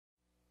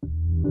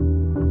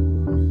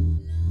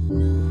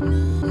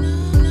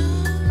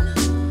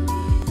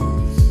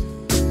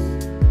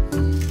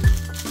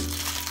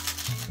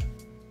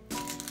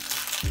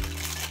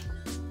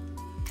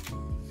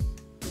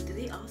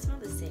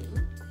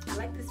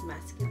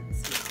nice masculine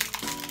smell.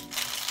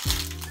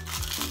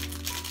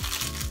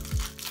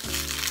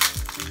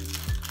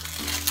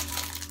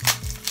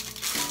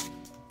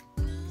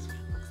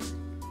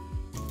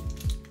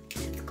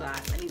 It's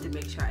glass. I need to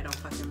make sure I don't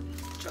fucking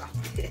drop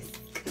this,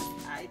 because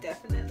I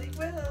definitely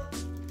will.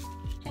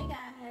 Hey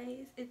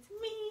guys, it's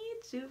me,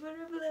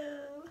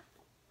 Jupiterbluu.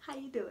 How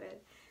you doing?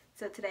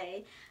 So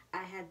today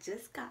I had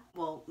just got,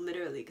 well,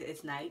 literally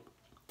it's night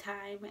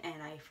time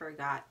and I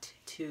forgot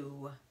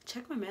to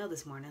check my mail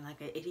this morning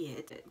like an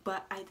idiot,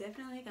 but I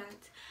definitely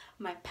got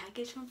my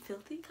package from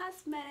Filthy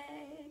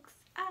Cosmetics.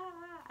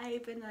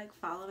 I've been like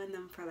following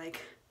them for like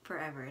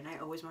forever and I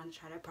always wanted to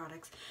try their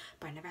products,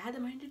 but I never had the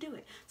money to do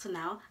it. So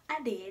now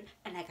I did,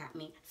 and I got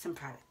me some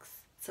products.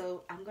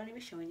 So I'm going to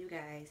be showing you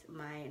guys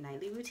my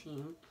nightly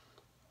routine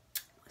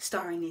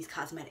starring these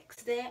cosmetics.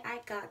 Today I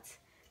got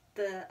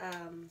the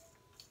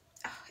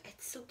oh,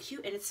 it's so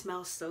cute and it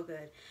smells so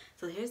good.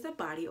 So here's the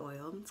body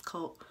oil. It's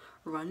called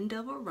Run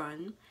Devil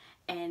Run,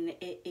 and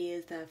it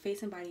is the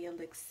Face and Body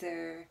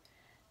Elixir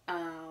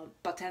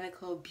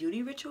Botanical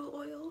Beauty Ritual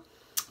Oil.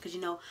 Because you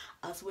know,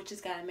 us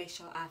witches gotta make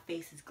sure our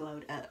face is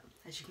glowed up.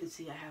 As you can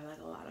see, I have like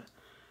a lot of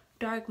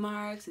dark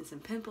marks and some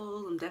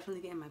pimples. I'm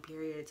definitely getting my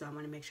period, so I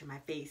want to make sure my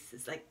face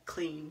is like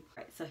clean.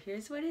 Alright, so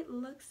here's what it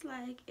looks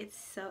like. It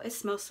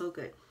smells so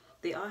good.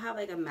 They all have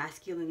like a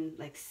masculine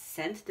like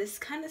scent. This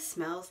kind of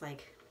smells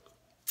like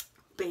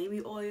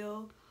baby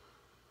oil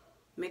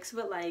mixed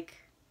with like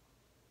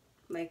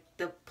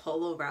the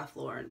Polo Ralph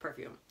Lauren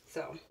perfume.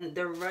 So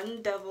the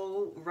Run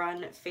Devil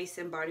Run Face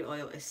and Body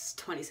Oil is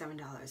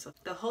 $27. So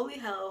the Holy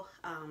Hell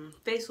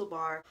facial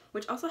bar,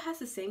 which also has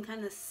the same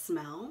kind of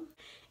smell,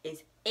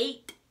 is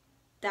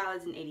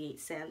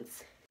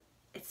 $8.88.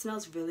 It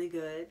smells really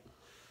good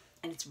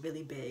and it's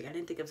really big. I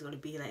didn't think it was going to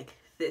be like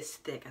this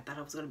thick. I thought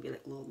it was going to be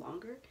like a little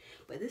longer,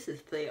 but this is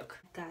thick.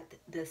 Got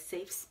the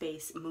Safe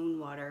Space Moon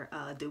Water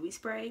Dewy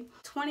Spray.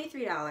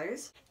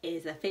 $23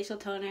 is a facial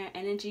toner,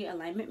 energy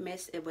alignment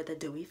mist with a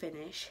dewy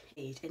finish.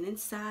 And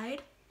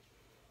inside,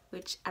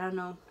 which I don't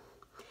know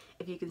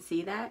if you can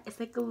see that,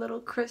 it's like a little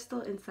crystal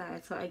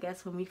inside. So I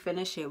guess when we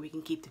finish it, we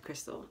can keep the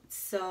crystal.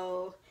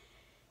 So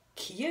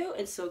cute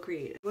and so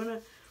creative. I'm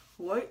gonna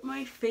wipe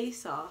my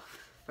face off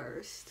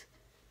first.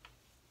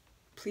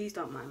 Please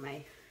don't mind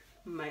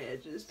my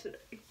edges today.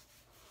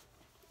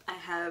 I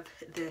have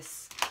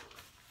this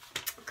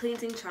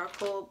cleansing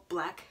charcoal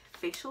black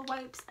facial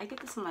wipes. I get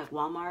this from like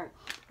Walmart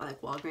or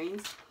like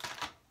Walgreens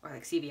or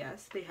like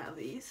CVS. They have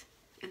these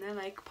and they're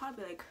like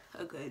probably like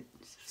a good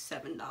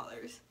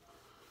 $7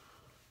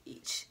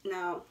 each.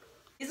 Now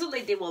these look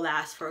like they will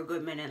last for a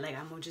good minute. Like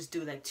I'm gonna just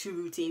do like 2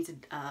 routines,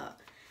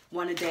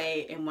 one a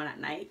day and one at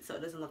night, so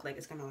it doesn't look like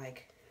it's gonna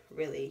like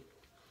really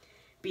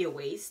be a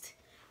waste.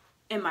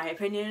 In my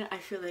opinion, I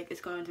feel like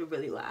it's going to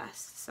really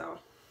last. So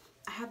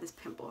I have this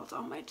pimple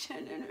on my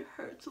chin and it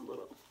hurts a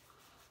little.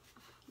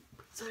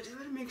 So I just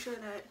want to make sure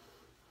that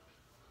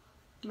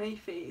my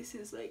face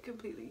is like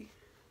completely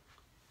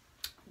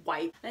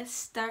white. Let's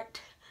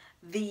start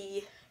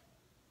the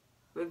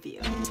review.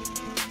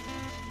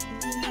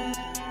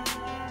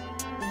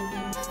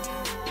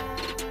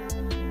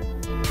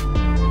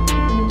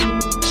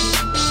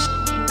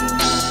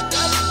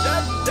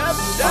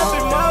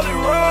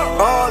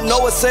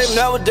 No, it's safe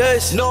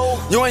nowadays. No,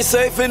 you ain't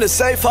safe in the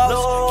safe house.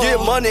 No. Get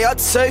money out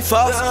the safe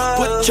house.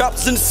 Put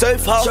chops in the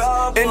safe house.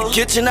 In the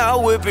kitchen,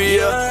 I'll whip it,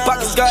 yeah.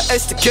 Pockets got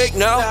extra cake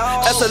now.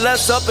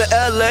 SLS up in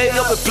LA.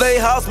 Up at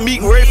Playhouse,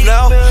 meeting Rafe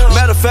now.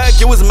 Matter of fact,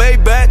 it was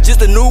made back,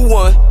 just a new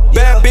one.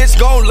 Bad bitch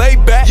gon' lay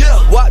back.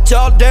 Watch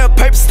y'all damn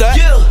paper stack.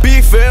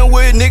 Beefin'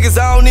 with niggas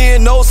I don't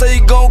even know. Say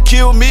you gon'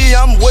 kill me,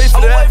 I'm wait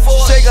for that.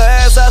 Shake her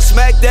ass, I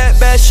smack that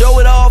back. Show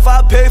it off,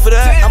 I pay for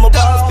that. I'm a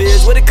boss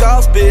bitch, what it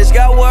cost bitch.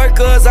 Got work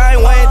cause I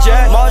ain't Wayne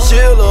Jack.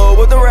 Marshilla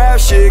with the rap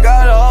shit.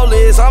 Got all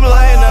this, I'm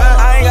laying that.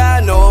 I ain't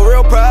got no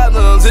real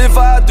problems. If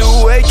I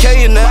do, AK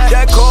and that.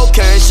 That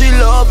cocaine, she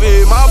love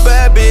it. My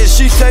bad bitch,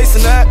 she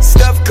tasting that.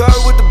 Steph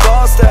Curry with the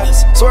ball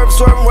status.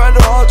 Swerving right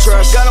to all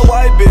trash. Got a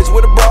white bitch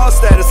with a bra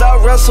status. I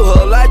wrestle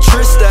her like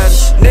Tristan.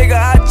 Nigga,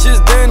 I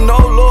just didn't know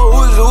Lil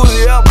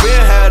Uzi, I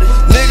been had it.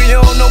 Nigga,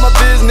 you don't know my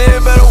business,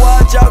 better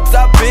watch out cause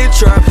I been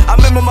trapped. I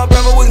remember my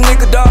brother was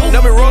nigga dumb. Now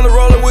me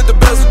rollin' with the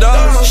best of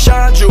diamonds.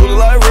 Shine jeweler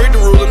like Rick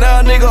the Ruler.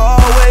 Now nigga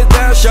always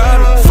down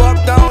shining.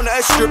 Fucked on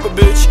that stripper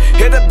bitch.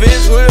 Hit that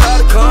bitch without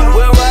a condom.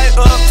 Went right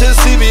up to the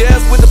CVS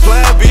with the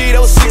plan B,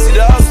 that was $60.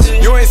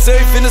 You ain't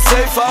safe in the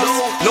safe house.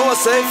 No, I'm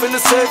safe in the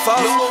safe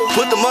house.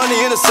 Put the money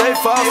in the safe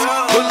house.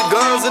 Put the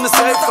guns in the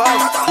safe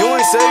house. You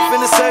ain't safe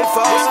in the safe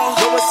house.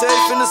 No, I'm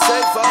safe in the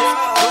safe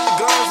house. Put the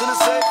guns in the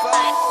safe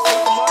house.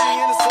 Put the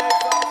money in the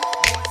safe house.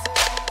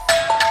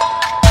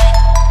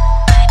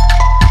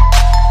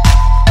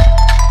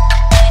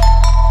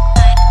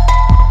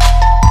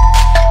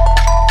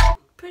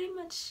 Pretty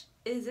much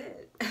is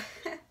it.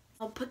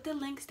 I'll put the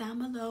links down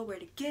below where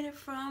to get it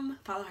from.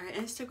 Follow her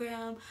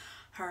Instagram,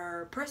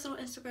 her personal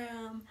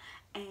Instagram,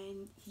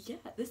 and yeah,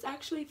 this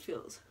actually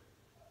feels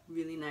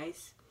really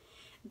nice.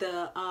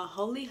 The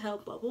Holy Hell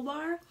Bubble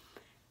Bar,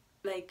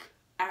 like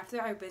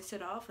after I rinsed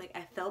it off, like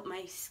I felt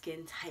my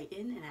skin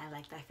tighten, and I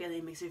like that feeling.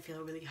 It makes me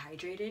feel really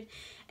hydrated.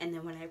 And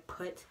then when I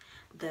put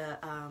the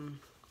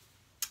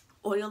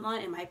oil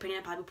on, in my opinion,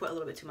 I probably put a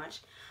little bit too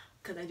much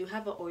because I do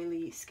have an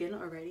oily skin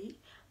already.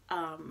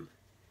 And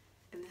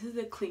this is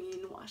a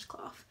clean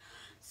washcloth,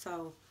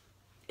 so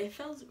it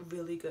feels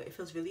really good. It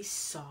feels really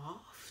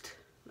soft,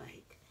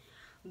 like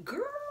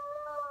girl.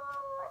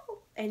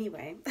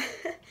 Anyway,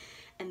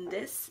 and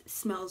this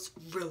smells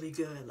really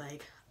good.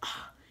 Like,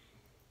 oh,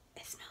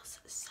 it smells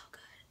so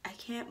good. I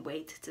can't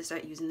wait to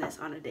start using this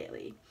on a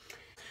daily.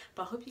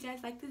 But I hope you guys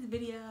like this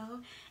video,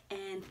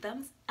 and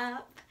thumbs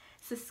up,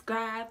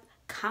 subscribe,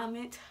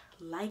 comment,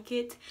 like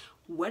it,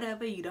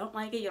 whatever. You don't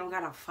like it, you don't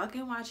gotta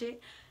fucking watch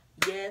it.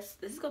 Yes,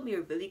 this is gonna be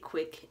a really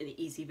quick and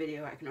easy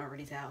video, I can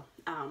already tell.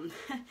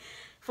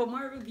 For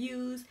more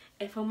reviews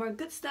and for more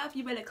good stuff,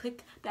 you better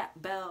click that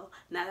bell.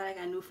 Now that I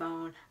got a new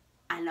phone,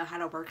 I know how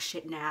to work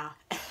shit now.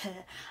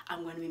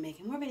 I'm going to be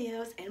making more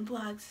videos and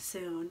vlogs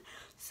soon.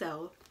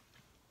 So,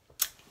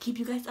 keep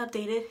you guys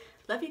updated.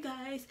 Love you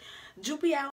guys. Jupy out.